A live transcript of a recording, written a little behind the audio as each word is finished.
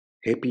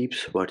Hey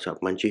peeps, what's up?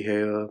 Munchie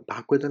here,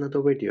 back with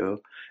another video.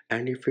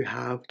 And if you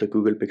have the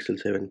Google Pixel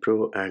 7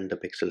 Pro and the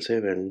Pixel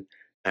 7,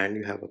 and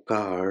you have a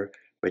car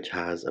which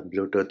has a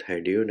Bluetooth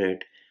head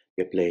unit,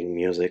 you're playing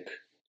music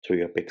through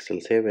your Pixel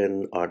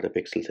 7 or the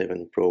Pixel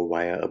 7 Pro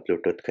via a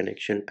Bluetooth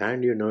connection,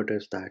 and you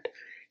notice that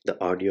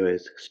the audio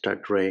is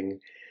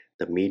stuttering,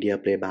 the media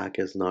playback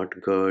is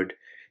not good,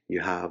 you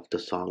have the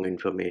song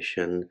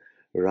information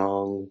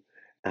wrong,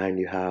 and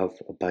you have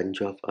a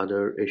bunch of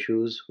other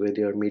issues with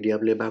your media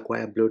playback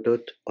via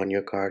Bluetooth on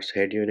your car's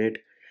head unit.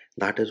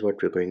 That is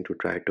what we're going to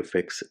try to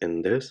fix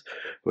in this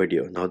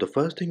video. Now, the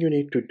first thing you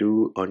need to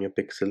do on your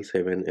Pixel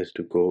 7 is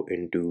to go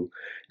into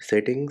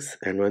settings,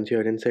 and once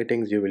you're in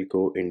settings, you will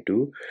go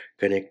into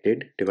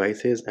connected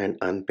devices and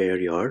unpair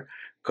your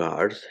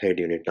car's head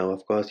unit. Now,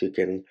 of course, you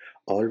can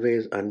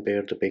always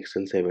unpair the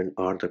Pixel 7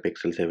 or the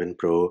Pixel 7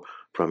 Pro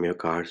from your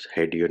car's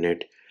head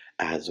unit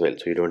as well,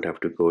 so you don't have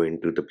to go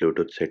into the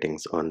Bluetooth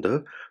settings on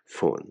the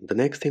phone. The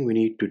next thing we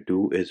need to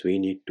do is we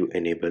need to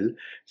enable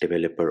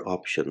developer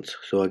options.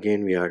 So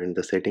again, we are in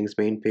the settings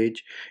main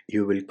page.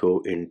 You will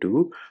go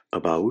into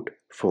about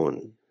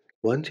phone.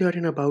 Once you are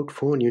in about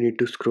phone, you need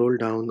to scroll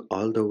down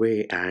all the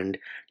way and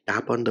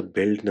tap on the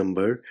build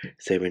number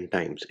 7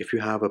 times. If you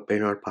have a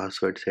pin or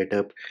password set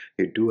up,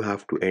 you do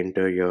have to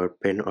enter your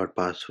pin or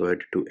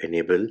password to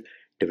enable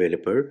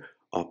developer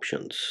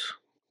options.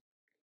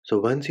 So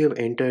once you've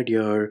entered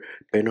your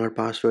PIN or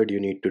password,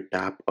 you need to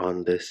tap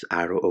on this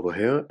arrow over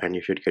here and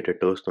you should get a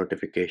toast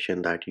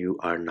notification that you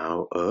are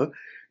now a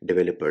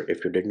developer.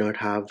 If you did not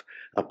have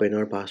a PIN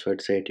or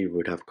password set, you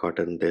would have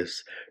gotten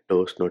this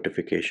toast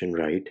notification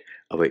right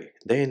away.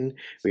 Then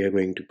we are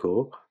going to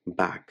go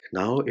back.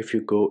 Now, if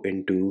you go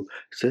into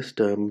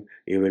system,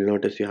 you will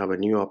notice you have a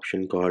new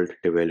option called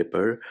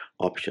developer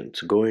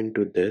options. Go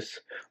into this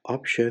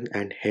option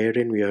and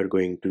herein we are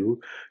going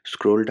to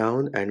scroll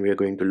down and we are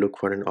going to look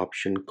for an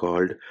option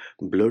called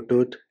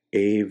Bluetooth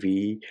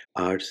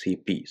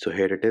AV-RCP. So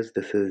here it is.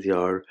 This is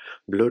your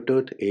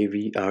Bluetooth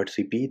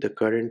AV-RCP. The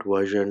current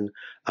version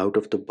out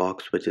of the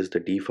box, which is the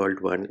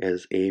default one,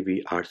 is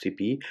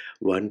AV-RCP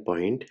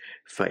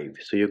 1.5.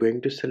 So you're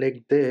going to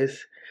select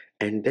this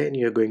and then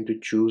you're going to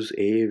choose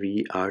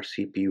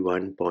AV-RCP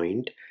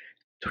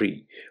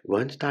 1.3.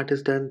 Once that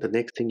is done, the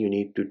next thing you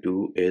need to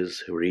do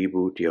is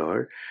reboot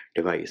your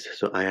device.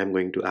 So I am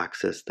going to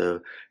access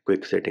the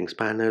quick settings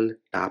panel,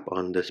 tap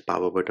on this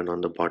power button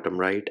on the bottom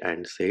right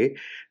and say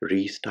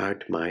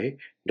restart my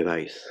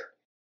device.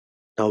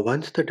 Now,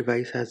 once the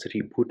device has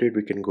rebooted,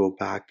 we can go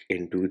back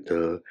into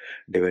the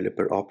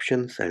developer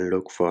options and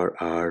look for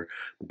our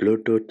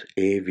Bluetooth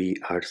AV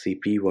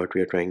RCP. What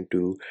we are trying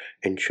to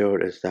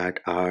ensure is that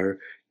our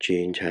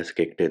change has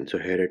kicked in. So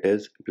here it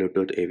is,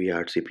 Bluetooth AV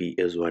RCP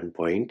is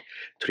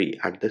 1.3.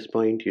 At this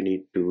point, you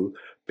need to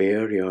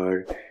pair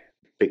your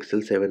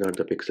Pixel 7 or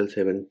the Pixel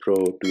 7 Pro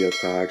to your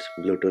car's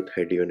Bluetooth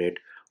head unit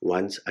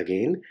once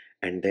again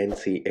and then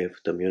see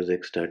if the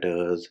music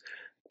stutters,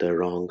 the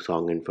wrong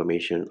song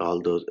information, all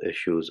those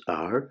issues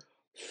are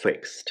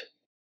fixed.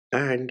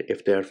 And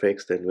if they are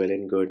fixed, then well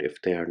and good.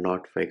 If they are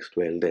not fixed,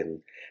 well,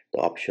 then the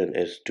option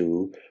is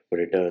to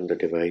return the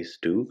device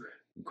to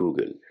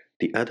Google.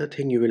 The other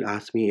thing you will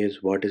ask me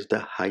is what is the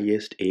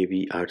highest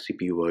AV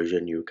RCP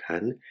version you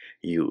can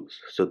use?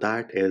 So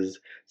that is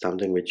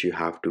something which you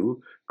have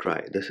to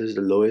try. This is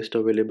the lowest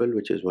available,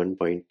 which is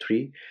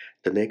 1.3.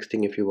 The next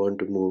thing, if you want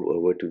to move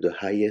over to the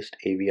highest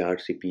AV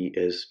RCP,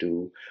 is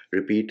to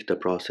repeat the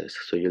process.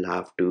 So you'll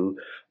have to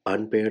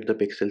unpair the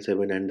Pixel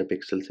 7 and the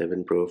Pixel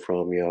 7 Pro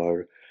from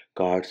your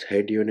car's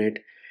head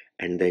unit,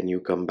 and then you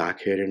come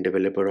back here in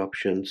developer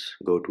options,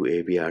 go to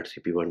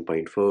AVRCP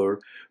 1.4,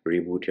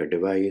 reboot your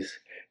device,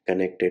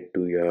 connect it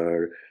to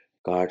your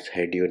car's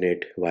head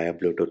unit via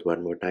Bluetooth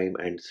one more time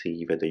and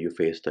see whether you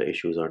face the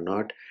issues or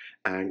not.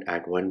 And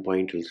at one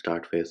point you'll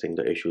start facing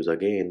the issues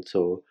again,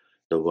 so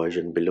the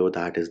version below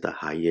that is the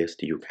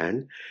highest you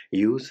can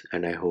use.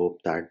 And I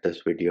hope that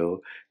this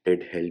video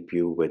did help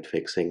you with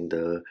fixing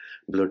the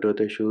Bluetooth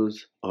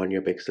issues on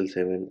your Pixel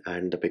 7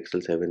 and the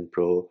Pixel 7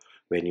 Pro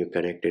when you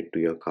connect it to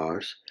your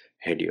car's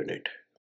head unit.